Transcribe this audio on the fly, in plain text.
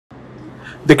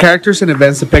The characters and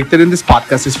events depicted in this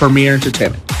podcast is for mere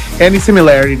entertainment. Any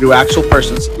similarity to actual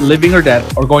persons, living or dead,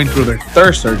 or going through their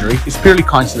third surgery is purely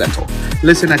coincidental.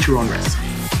 Listen at your own risk.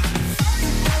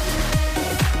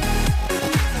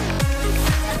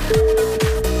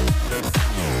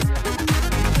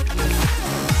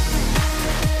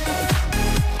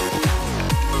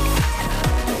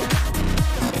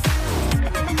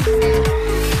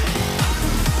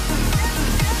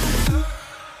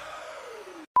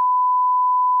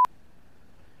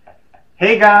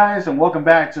 Hey guys, and welcome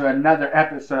back to another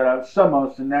episode of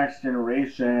Somos the Next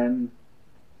Generation.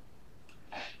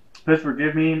 Please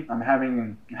forgive me. I'm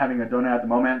having a donut at the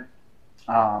moment.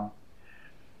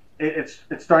 It's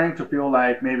starting to feel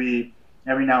like maybe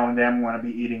every now and then I want to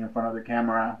be eating in front of the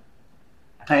camera.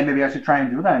 Hey, maybe I should try and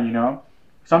do that.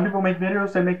 Some people make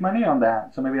videos and make money on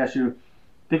that, so maybe I should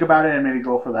think about it and maybe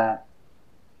go for that.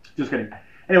 Just kidding.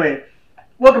 Anyway.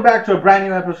 Welcome back to a brand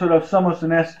new episode of Somos the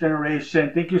Next Generation.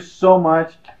 Thank you so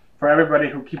much for everybody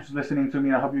who keeps listening to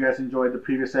me. I hope you guys enjoyed the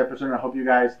previous episode. And I hope you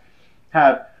guys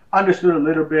have understood a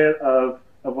little bit of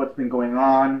what's been going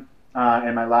on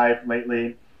in my life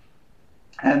lately.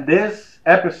 And this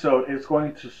episode is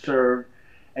going to serve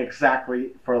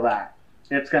exactly for that.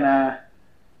 It's gonna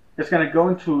go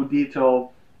into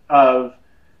detail of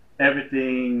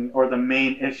everything or the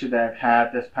main issue that I've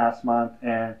had this past month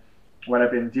and what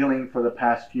I've been dealing for the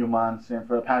past few months and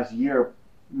for the past year,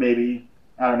 maybe.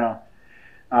 I don't know.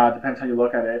 Depends how you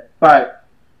look at it. But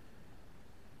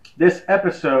this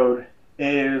episode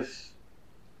is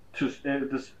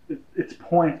its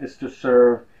point is to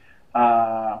serve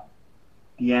the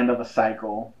end of a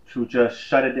cycle, to just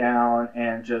shut it down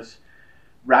and just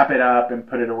wrap it up and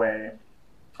put it away.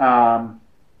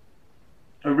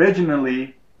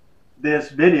 Originally,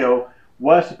 this video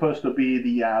was supposed to be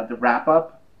the wrap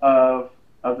up of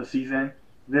the season.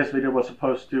 This video was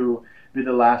supposed to be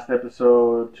the last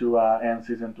episode to end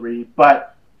season 3,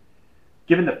 but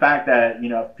given the fact that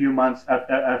a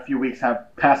few weeks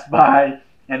have passed by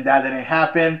and that didn't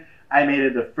happen, I made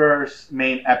it the first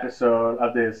main episode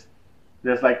of this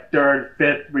like third,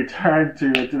 fifth return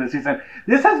to the season.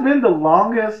 This has been the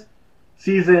longest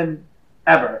season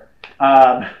ever.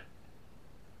 I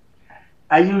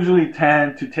usually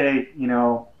tend to take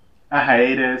a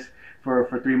hiatus for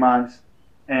 3 months,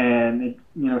 and it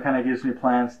kind of gives me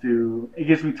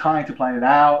time to plan it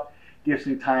out, gives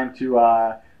me time to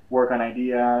work on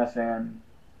ideas, and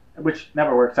which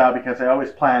never works out because I always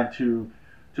plan to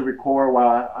record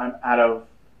while I'm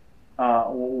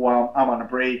while I'm on a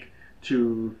break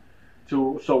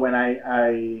so when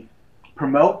I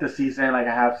promote the season, like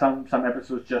I have some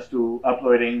episodes just to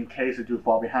upload in case I do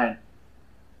fall behind.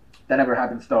 That never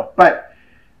happens though. But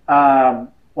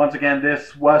once again,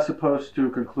 this was supposed to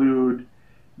conclude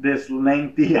this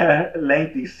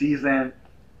lengthy season,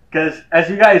 because as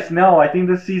you guys know, I think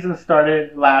this season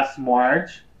started last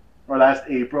March or last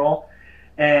April,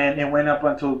 and it went up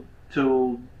until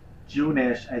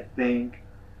June-ish, I think.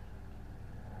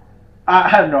 I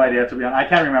have no idea, to be honest. I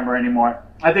can't remember anymore.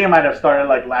 I think it might have started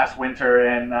like last winter,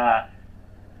 and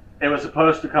it was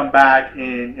supposed to come back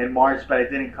in March, but it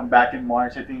didn't come back in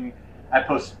March. I think I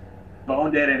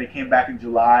postponed it, and it came back in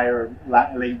July or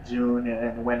late June,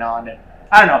 and went on. And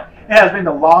I don't know. It has been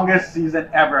the longest season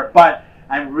ever, but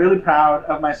I'm really proud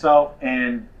of myself,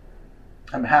 and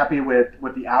I'm happy with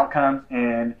the outcomes,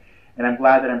 and I'm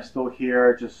glad that I'm still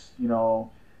here, just letting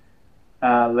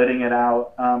it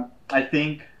out. I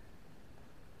think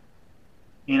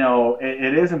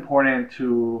it is important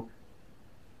to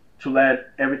let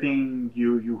everything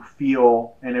you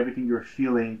feel and everything you're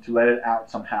feeling, to let it out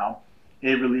somehow.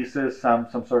 It releases some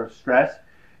sort of stress,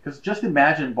 because just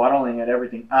imagine bottling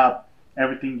everything up,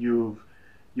 everything you've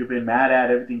been mad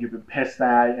at, everything you've been pissed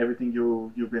at, everything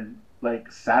you've been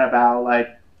like sad about.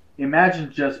 Like,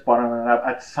 imagine just bottling it up.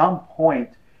 At some point,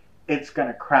 it's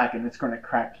gonna crack, and it's gonna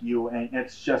crack you, and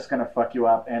it's just gonna fuck you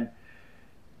up, and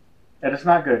it's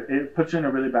not good. It puts you in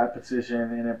a really bad position,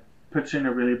 and it puts you in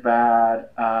a really bad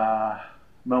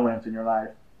moment in your life.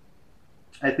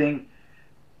 I thank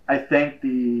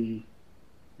the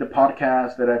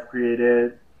podcast that I've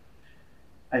created.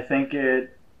 I thank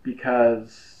it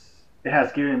because it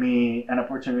has given me an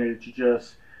opportunity to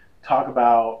just talk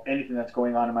about anything that's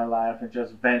going on in my life and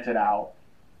just vent it out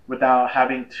without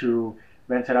having to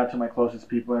vent it out to my closest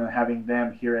people and having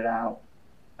them hear it out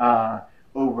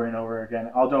over and over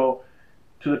again. Although,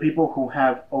 to the people who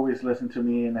have always listened to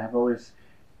me and have always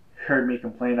heard me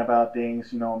complain about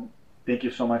things, thank you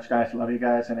so much, guys. I love you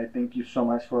guys, and I thank you so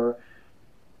much for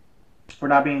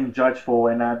not being judgeful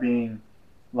and not being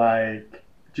like,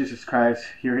 Jesus Christ,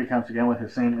 here he comes again with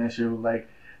his same issue. Like,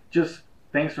 just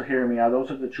thanks for hearing me out.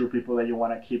 Those are the true people that you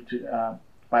want to keep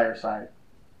by your side.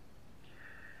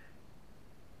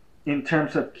 In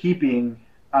terms of keeping,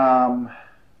 as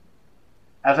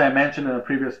I mentioned in a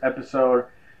previous episode,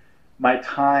 my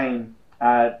time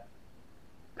at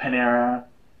Panera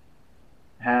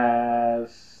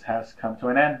has come to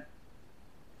an end.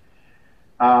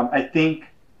 I think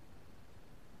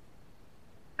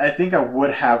I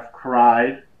would have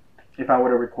cried if I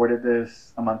would have recorded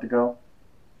this a month ago,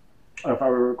 or if I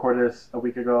would have recorded this a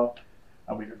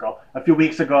few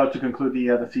weeks ago to conclude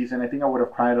the season. I think I would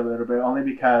have cried a little bit, only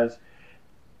because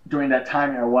during that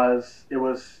time it was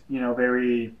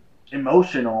very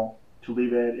emotional to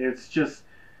leave it. It's just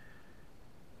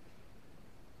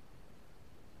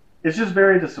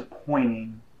very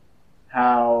disappointing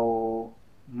how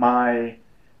my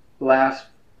last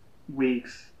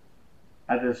weeks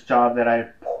at this job that I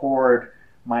poured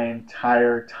my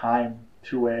entire time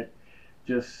to it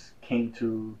just came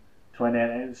to an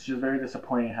end. And it's just very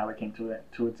disappointing how it came to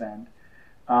its end.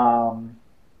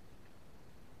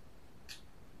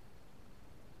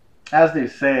 As they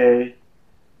say,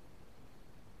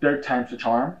 third time's a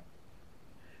charm.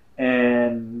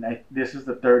 And this is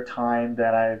the third time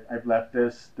that I've left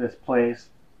this place.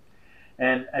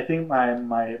 And I think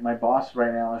my boss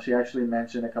right now, she actually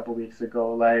mentioned a couple weeks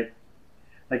ago, like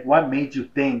what made you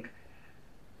think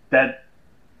that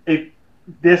if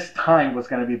this time was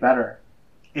going to be better?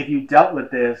 If you dealt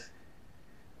with this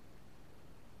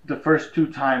the first two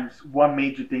times, what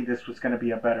made you think this was going to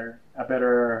be a better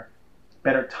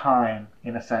time,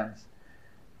 in a sense?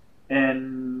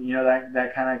 And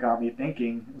that kind of got me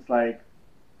thinking. It's like,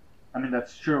 I mean,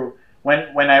 that's true.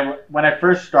 When I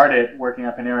first started working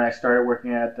at Panera, I started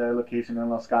working at the location in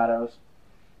Los Gatos.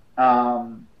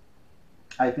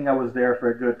 I think I was there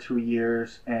for a good 2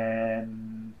 years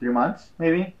and 3 months,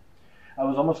 maybe. I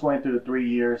was almost going through the 3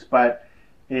 years, but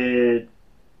it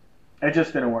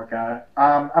just didn't work out.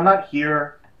 I'm not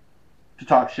here to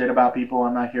talk shit about people.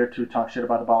 I'm not here to talk shit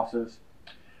about the bosses.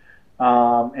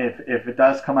 If it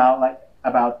does come out like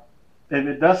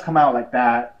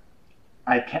that,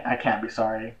 I can't be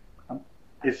sorry.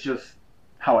 It's just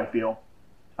how I feel.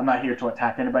 I'm not here to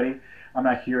attack anybody. I'm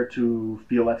not here to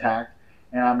feel attacked,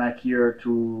 and I'm not here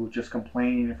to just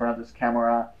complain in front of this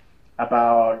camera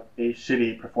about a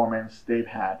shitty performance they've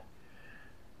had.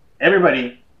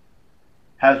 Everybody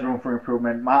has room for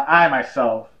improvement. I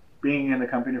myself, being in the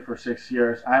company for 6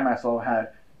 years, I myself had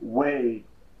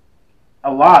a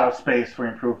lot of space for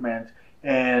improvement,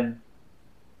 and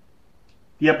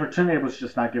the opportunity was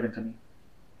just not given to me.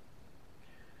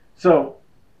 So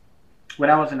when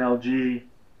I was in LG,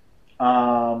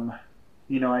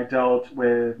 I dealt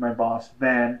with my boss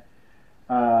then.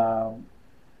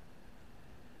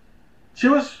 She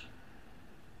was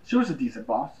a decent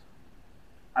boss.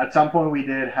 At some point, we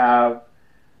did have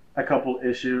a couple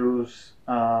issues.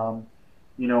 When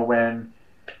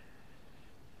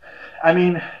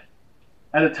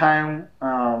at the time,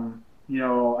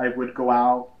 I would go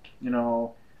out.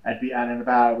 I'd be out and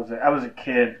about. I was a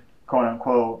kid, quote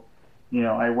unquote.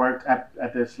 I worked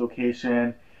at this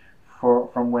location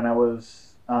from when I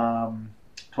was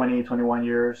 20, 21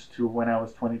 years to when I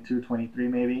was 22, 23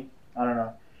 maybe. I don't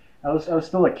know. I was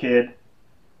still a kid.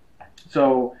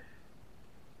 So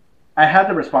I had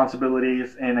the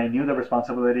responsibilities and I knew the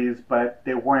responsibilities, but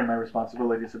they weren't my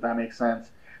responsibilities, if that makes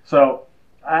sense. So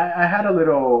I had a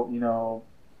little,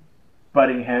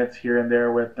 butting heads here and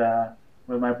there with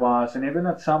my boss, and even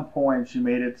at some point she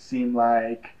made it seem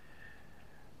like,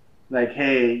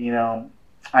 hey,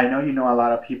 I know you know a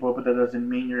lot of people, but that doesn't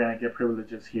mean you're gonna get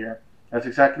privileges here. That's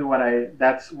exactly what I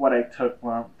took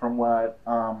from what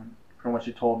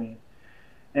she told me.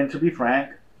 And to be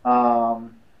frank,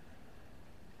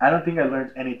 I don't think I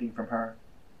learned anything from her.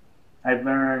 I've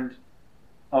learned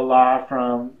a lot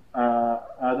from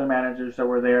other managers that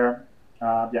were there.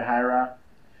 Yahaira,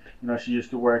 she used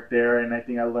to work there, and I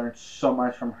think I learned so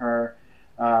much from her.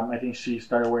 I think she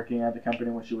started working at the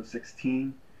company when she was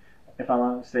 16, if I'm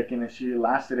not mistaken, and she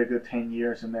lasted a good 10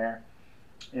 years in there,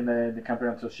 in the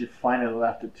company, until she finally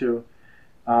left it too.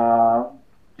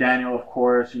 Daniel, of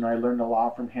course, I learned a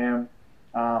lot from him.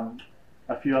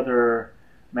 A few other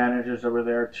managers that were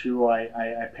there too,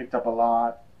 I picked up a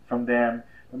lot from them,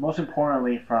 but most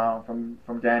importantly from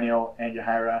Daniel and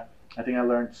Yahaira. I think I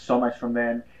learned so much from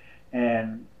them,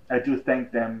 and I do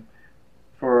thank them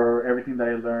for everything that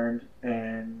I learned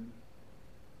and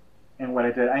what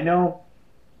I did. I know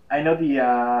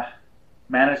the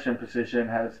management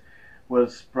position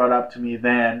was brought up to me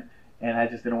then, and I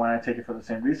just didn't want to take it for the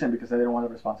same reason, because I didn't want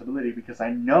the responsibility, because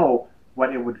I know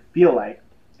what it would feel like.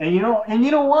 And you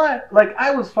know what? Like,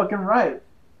 I was fucking right.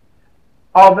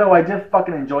 although I did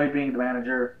fucking enjoy being the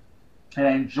manager and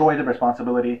I enjoyed the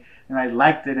responsibility and I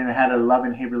liked it and I had a love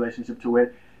and hate relationship to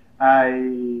it,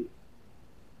 I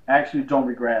actually don't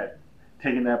regret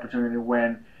taking the opportunity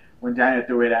when Daniel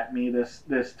threw it at me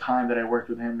this time that I worked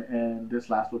with him in this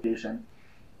last location.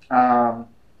 Um,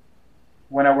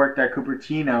 when I worked at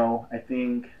Cupertino, I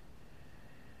think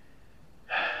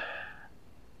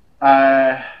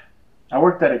I I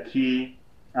worked at a key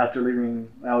after leaving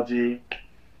LG.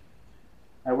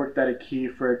 I worked at a key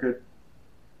for a good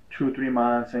 2 or 3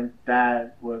 months, and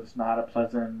that was not a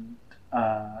pleasant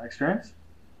experience,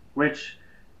 which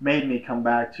made me come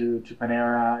back to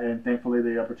Panera, and thankfully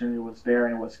the opportunity was there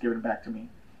and it was given back to me.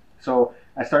 So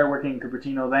I started working in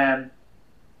Cupertino then,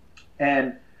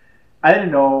 and I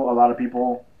didn't know a lot of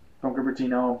people from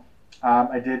Cupertino.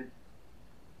 I did,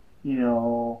 you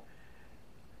know,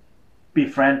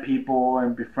 befriend people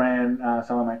and befriend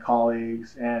some of my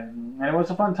colleagues, and it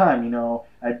was a fun time.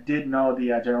 I did know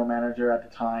the general manager at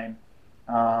the time,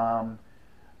 um,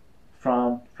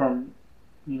 from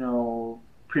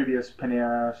previous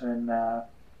Paneras, and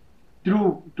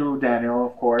through Daniel,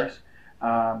 of course.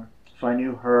 So I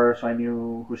knew her, so I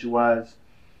knew who she was.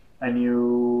 I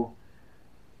knew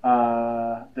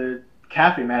the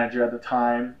cafe manager at the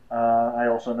time. I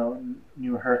also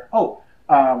knew her. Oh,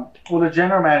 well, the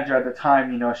general manager at the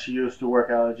time, she used to work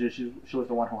at LG. She was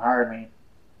the one who hired me.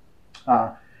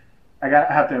 Uh, I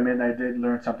have to admit, I did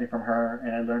learn something from her,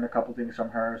 and I learned a couple things from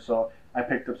her. So I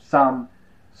picked up some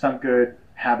good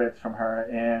habits from her,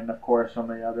 and of course from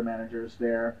the other managers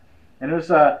there. And it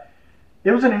was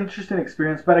an interesting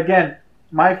experience. But again,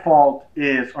 my fault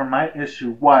is, or my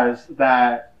issue was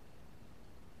that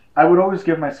I would always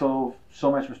give myself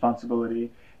so much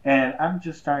responsibility, and I'm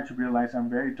just starting to realize I'm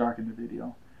very dark in the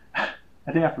video. I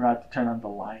think I forgot to turn on the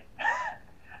light.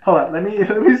 Hold on, let me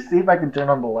see if I can turn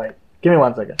on the light. Give me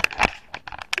 1 second.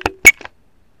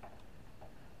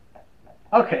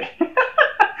 Okay.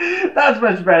 That's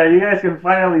much better. You guys can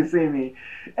finally see me.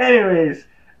 Anyways,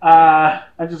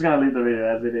 I'm just gonna leave the video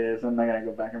as it is. I'm not gonna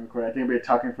go back and record. I think we've been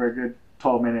talking for a good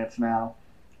 12 minutes now.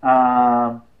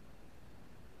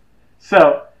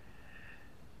 So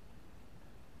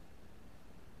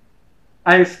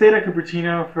I stayed at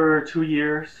Cupertino for 2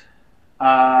 years,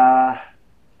 up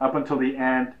until the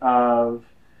end of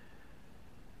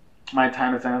my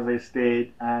time at San Jose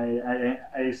State.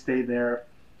 I stayed there.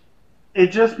 It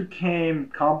just became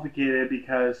complicated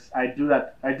because I do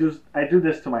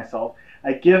this to myself.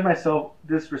 I give myself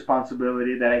this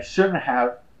responsibility that I shouldn't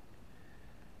have,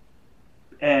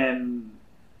 and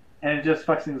it just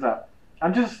fucks things up.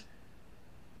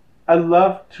 I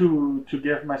love to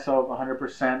give myself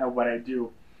 100% of what I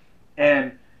do,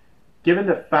 and given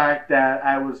the fact that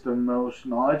I was the most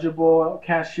knowledgeable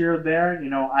cashier there,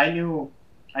 I knew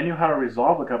how to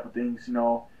resolve a couple things,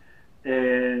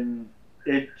 and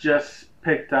it just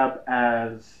picked up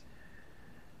as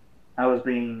I was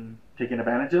being taken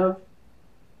advantage of.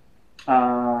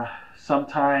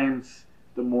 Sometimes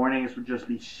the mornings would just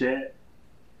be shit.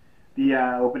 The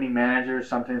opening manager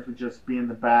sometimes would just be in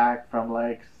the back from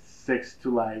like 6 to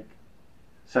like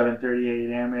 7:30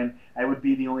 a.m. and I would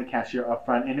be the only cashier up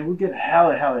front, and it would get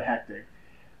hella hectic.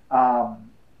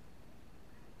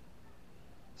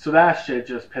 So that shit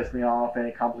just pissed me off, and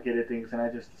it complicated things, and I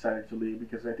just decided to leave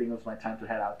because I think it was my time to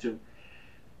head out too.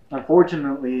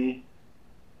 Unfortunately,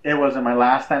 it wasn't my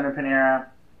last time in Panera.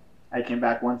 I came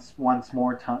back one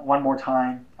more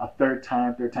time, a third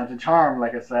time's a charm,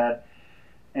 like I said,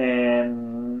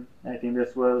 and I think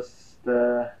this was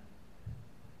the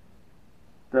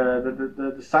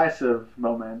decisive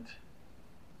moment.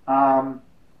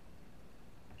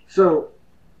 So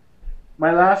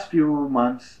my last few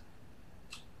months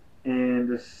in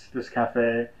this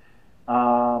cafe,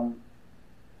 I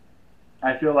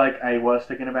feel like I was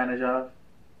taken advantage of.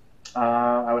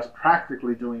 I was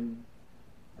practically doing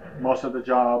most of the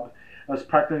job. I was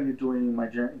practically doing my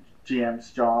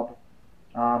GM's job,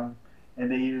 and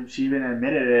she even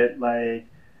admitted it. Like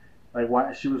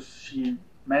why she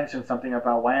mentioned something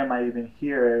about why am I even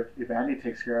here if Andy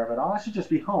takes care of it? Oh, I should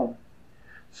just be home.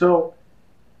 So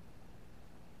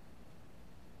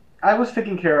I was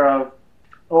taking care of.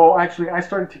 Oh, actually, I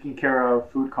started taking care of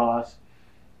food costs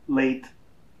late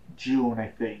June, I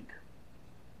think.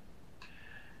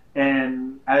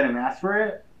 And I didn't ask for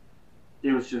it.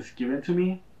 It was just given to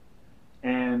me.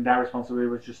 And that responsibility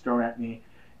was just thrown at me.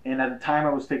 And at the time, I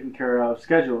was taking care of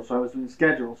schedules. So I was doing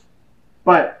schedules.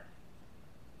 But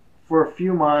for a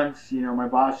few months, my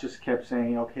boss just kept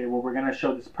saying, okay, well, we're going to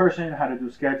show this person how to do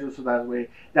schedules. So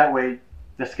that way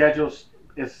the schedules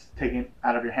is taken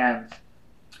out of your hands.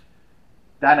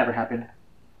 That never happened.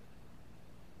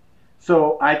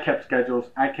 So I kept schedules.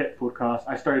 I kept food costs.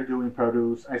 I started doing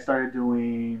produce. I started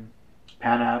doing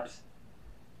pan apps.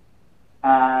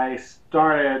 I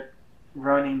started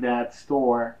running that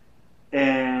store,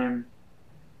 and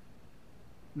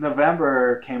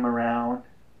November came around,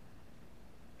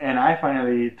 and I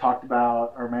finally talked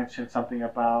about or mentioned something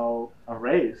about a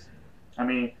raise. I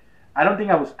mean, I don't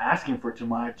think I was asking for too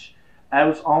much. I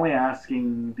was only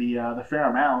asking the fair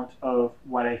amount of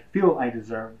what I feel I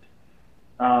deserved.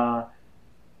 Uh,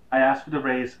 I asked for the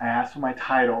raise. I asked for my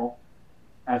title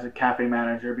as a cafe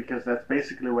manager because that's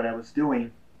basically what I was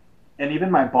doing. And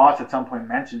even my boss at some point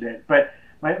mentioned it. But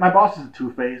my boss is a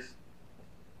two face.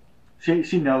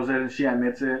 She knows it and she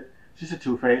admits it. She's a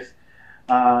two face.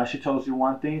 She tells you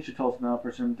one thing, she tells another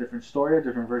person a different story, a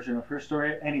different version of her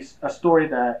story, a story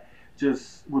that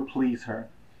just would please her.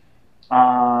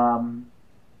 Um,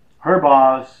 Her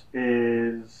boss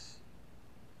is.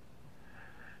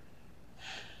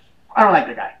 I don't like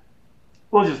the guy.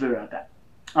 We'll just leave it at that.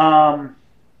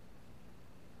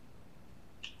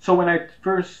 So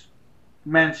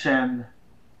mentioned,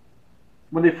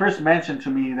 when they first mentioned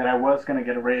to me that I was going to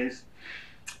get a raise,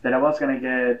 that I was going to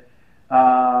get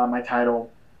my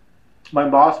title, my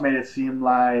boss made it seem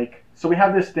like, so we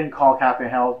have this thing called Cafe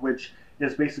Health, which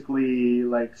is basically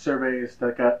like surveys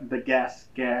that the guests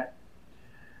get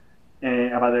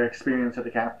about their experience at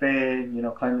the cafe,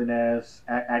 cleanliness,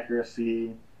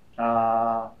 accuracy,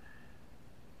 uh,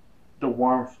 the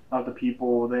warmth of the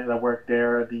people that work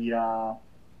there,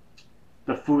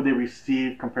 the food they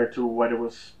receive compared to what it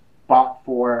was bought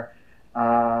for,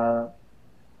 uh,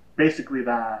 basically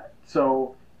that.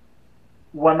 So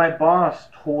what my boss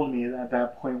told me at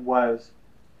that point was,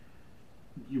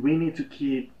 we need to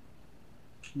keep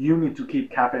you need to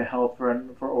keep Cafe Health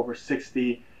for over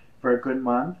 60 for a good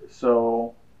month,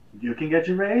 so you can get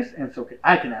your raise, and so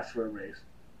I can ask for a raise.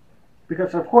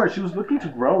 Because of course she was looking to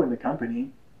grow in the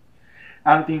company.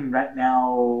 I don't think right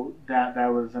now that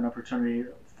was an opportunity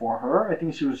for her. I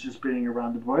think she was just beating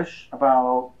around the bush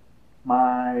about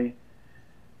my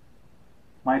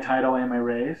title and my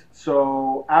raise.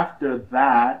 So after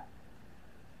that,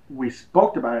 we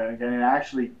spoke about it again, and I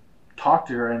actually talked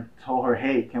to her and told her,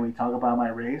 hey, can we talk about my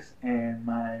race and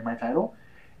my title?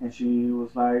 And she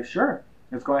was like, sure,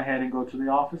 let's go ahead and go to the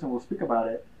office and we'll speak about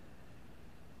it.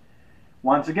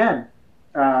 Once again,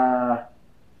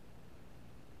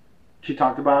 she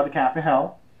talked about the Cafe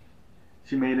Health.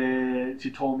 She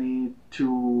told me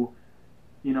to,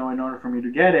 in order for me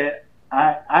to get it,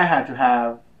 I had to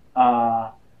have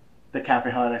the Cafe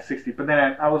Health at 60. But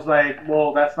then I was like,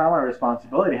 well, that's not my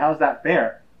responsibility. How's that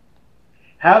fair?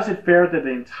 How is it fair that the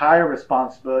entire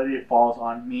responsibility falls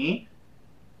on me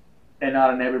and not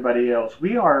on everybody else?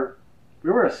 We were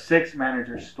a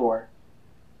 6-manager store,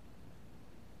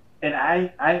 and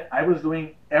I was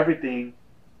doing everything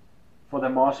for the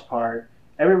most part.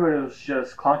 Everybody was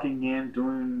just clocking in,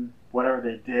 doing whatever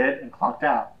they did, and clocked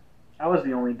out. I was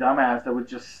the only dumbass that would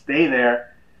just stay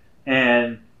there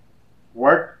and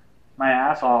work my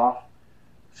ass off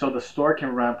so the store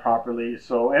can run properly,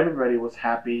 so everybody was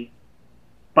happy.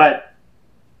 But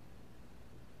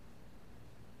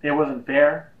it wasn't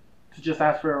fair to just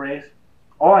ask for a raise.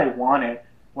 All I wanted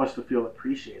was to feel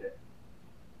appreciated.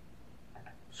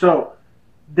 So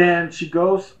then she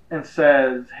goes and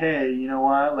says, hey, you know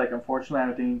what? Like, unfortunately, I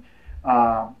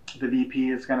don't think the VP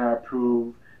is going to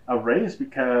approve a raise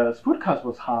because food cost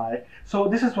was high. So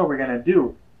this is what we're going to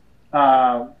do.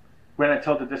 We're going to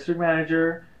tell the district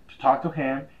manager to talk to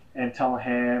him and tell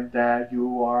him that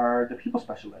you are the people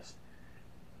specialist.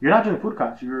 You're not doing food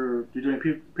costs. You're doing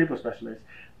people specialist.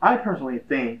 I personally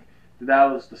think that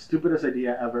was the stupidest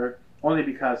idea ever, only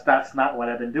because that's not what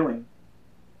I've been doing.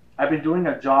 I've been doing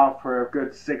a job for a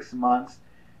good 6 months,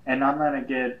 and I'm not going to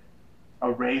get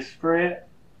a raise for it.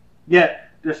 Yet,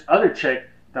 this other chick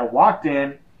that walked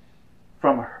in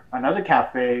from another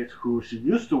cafe who she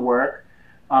used to work,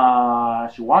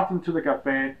 she walked into the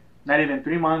cafe, not even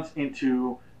 3 months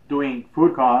into doing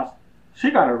food costs, she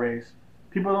got a raise.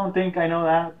 People don't think I know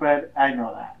that, but I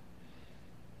know that.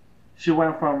 She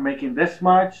went from making this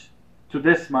much to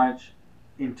this much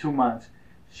in 2 months.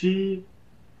 She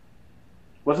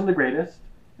wasn't the greatest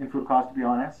in food costs, to be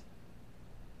honest.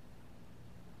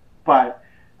 But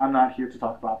I'm not here to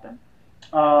talk about them.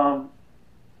 All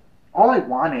I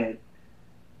wanted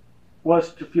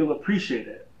was to feel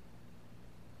appreciated.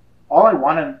 All I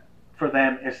wanted for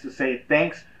them is to say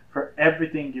thanks for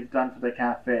everything you've done for the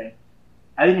cafe.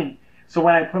 So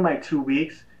when I put my 2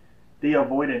 weeks, they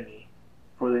avoided me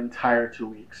for the entire 2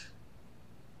 weeks.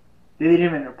 They didn't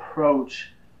even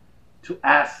approach to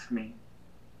ask me,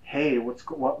 hey, what's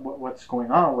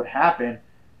going on? What happened?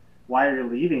 why are you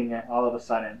leaving all of a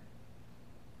sudden?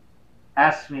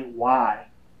 Ask me why.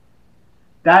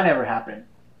 That never happened.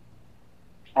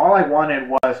 All I wanted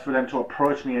was for them to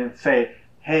approach me and say,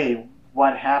 hey,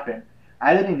 what happened?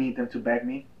 I didn't need them to beg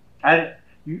me. I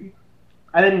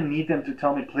didn't need them to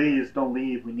tell me, please don't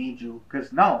leave, we need you.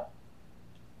 Because no,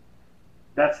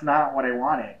 that's not what I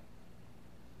wanted.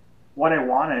 What I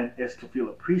wanted is to feel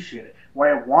appreciated. What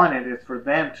I wanted is for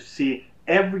them to see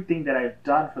everything that I've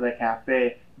done for the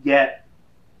cafe, yet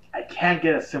I can't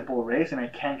get a simple raise and I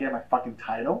can't get my fucking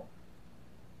title.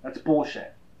 That's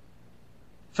bullshit.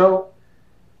 So,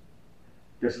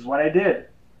 this is what I did.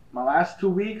 My last 2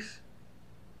 weeks,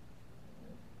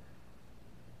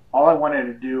 all I wanted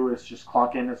to do is just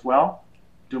clock in as well,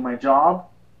 do my job,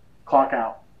 clock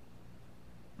out.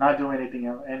 Not do anything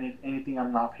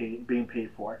I'm not being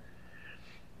paid for.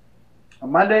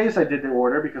 On Mondays, I did the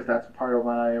order because that's part of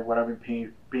what I've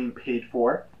been being paid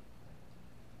for.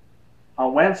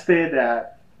 On Wednesday,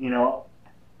 that now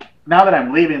that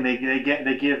I'm leaving, they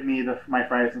give me my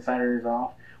Fridays and Saturdays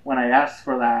off. When I asked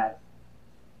for that,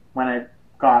 when I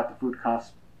got the food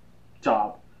cost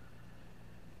job,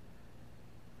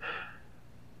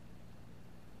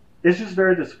 it's just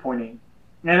very disappointing.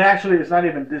 And actually, it's not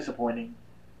even disappointing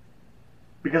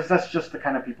because that's just the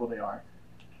kind of people they are.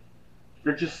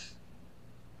 They're just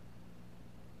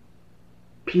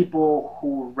people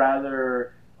who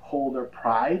rather hold their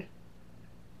pride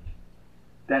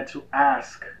than to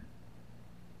ask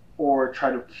or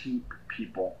try to keep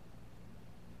people.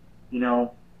 The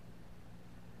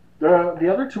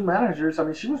other two managers, I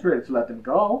mean, she was ready to let them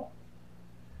go.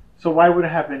 So why would it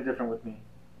have been different with me?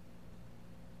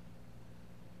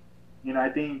 I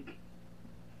think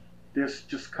this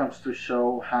just comes to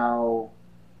show how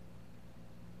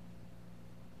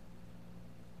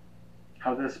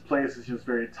this place is just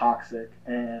very toxic,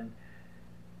 and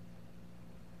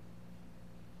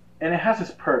it has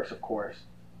its perks, of course,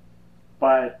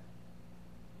 but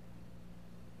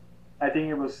I think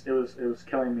it was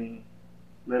killing me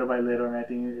little by little, and I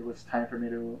think it was time for me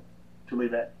to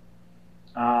leave it.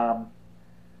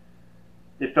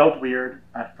 It felt weird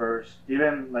at first.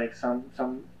 Even like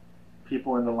some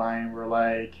people in the line were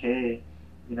like, "Hey,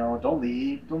 don't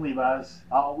leave us.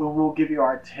 We'll give you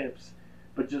our tips,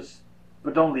 but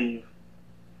don't leave."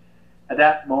 At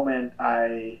that moment,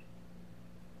 my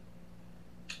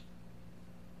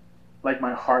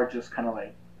heart just kind of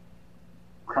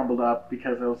crumbled up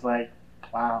because it was like,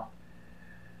 wow,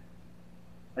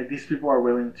 these people are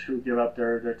willing to give up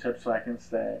their tips so I can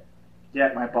stay.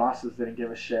 Yet my bosses didn't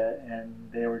give a shit, and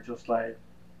they were just like,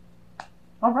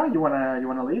 all right, you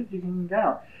wanna leave? You can get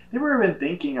out. They were even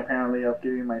thinking apparently of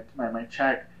giving my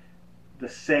check the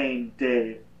same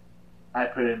day I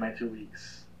put in my 2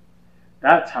 weeks.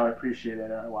 That's how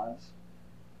appreciated I was.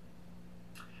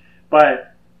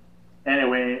 But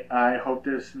anyway, I hope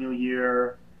this new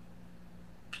year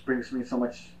brings me so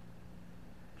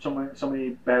many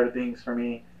better things for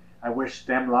me. I wish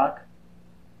them luck.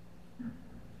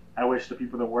 I wish the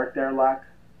people that work there luck,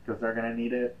 because they're gonna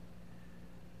need it.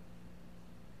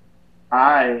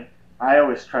 I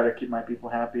always try to keep my people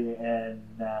happy,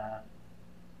 and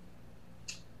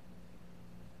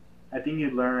I think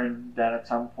you learn that at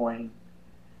some point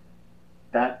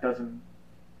that doesn't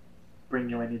bring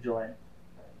you any joy,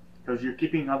 because you're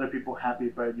keeping other people happy,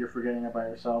 but you're forgetting about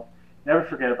yourself. Never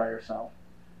forget about yourself.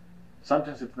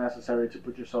 Sometimes it's necessary to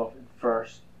put yourself in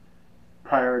first,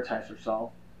 prioritize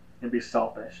yourself, and be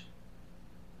selfish.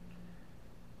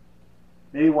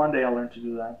 Maybe one day I'll learn to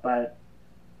do that, but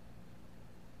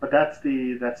that's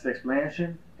the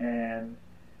explanation, and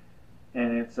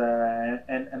it's an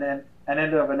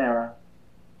end of an era.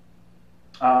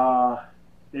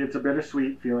 It's a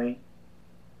bittersweet feeling.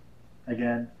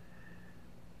 Again,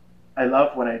 I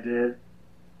love what I did,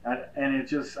 and I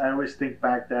always think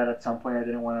back that at some point I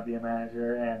didn't want to be a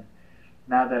manager, and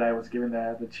now that I was given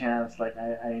the chance,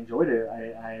 I enjoyed it.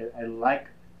 I like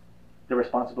the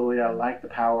responsibility, I like the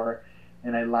power,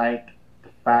 and I like the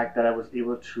fact that I was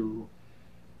able to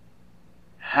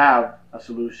have a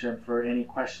solution for any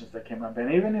questions that came up.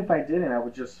 And even if I didn't, I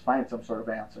would just find some sort of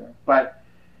answer. But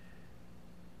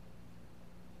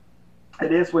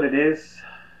it is what it is.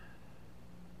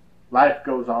 Life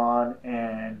goes on,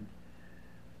 and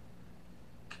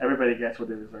everybody gets what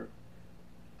they deserve.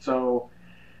 So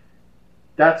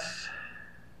that's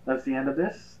the end of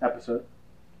this episode,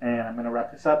 and I'm gonna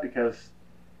wrap this up because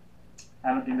I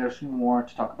don't think there's more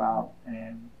to talk about,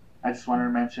 and I just wanted to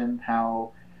mention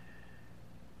how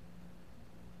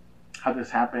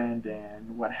this happened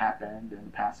and what happened in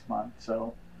the past month.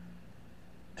 So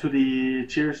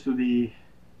cheers to the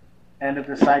end of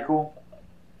the cycle,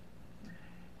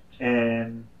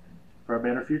 and for a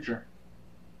better future.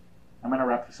 I'm going to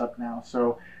wrap this up now.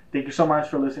 So thank you so much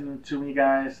for listening to me,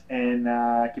 guys, and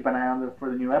keep an eye on for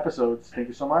the new episodes. Thank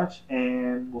you so much,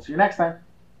 and we'll see you next time.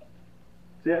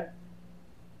 See ya.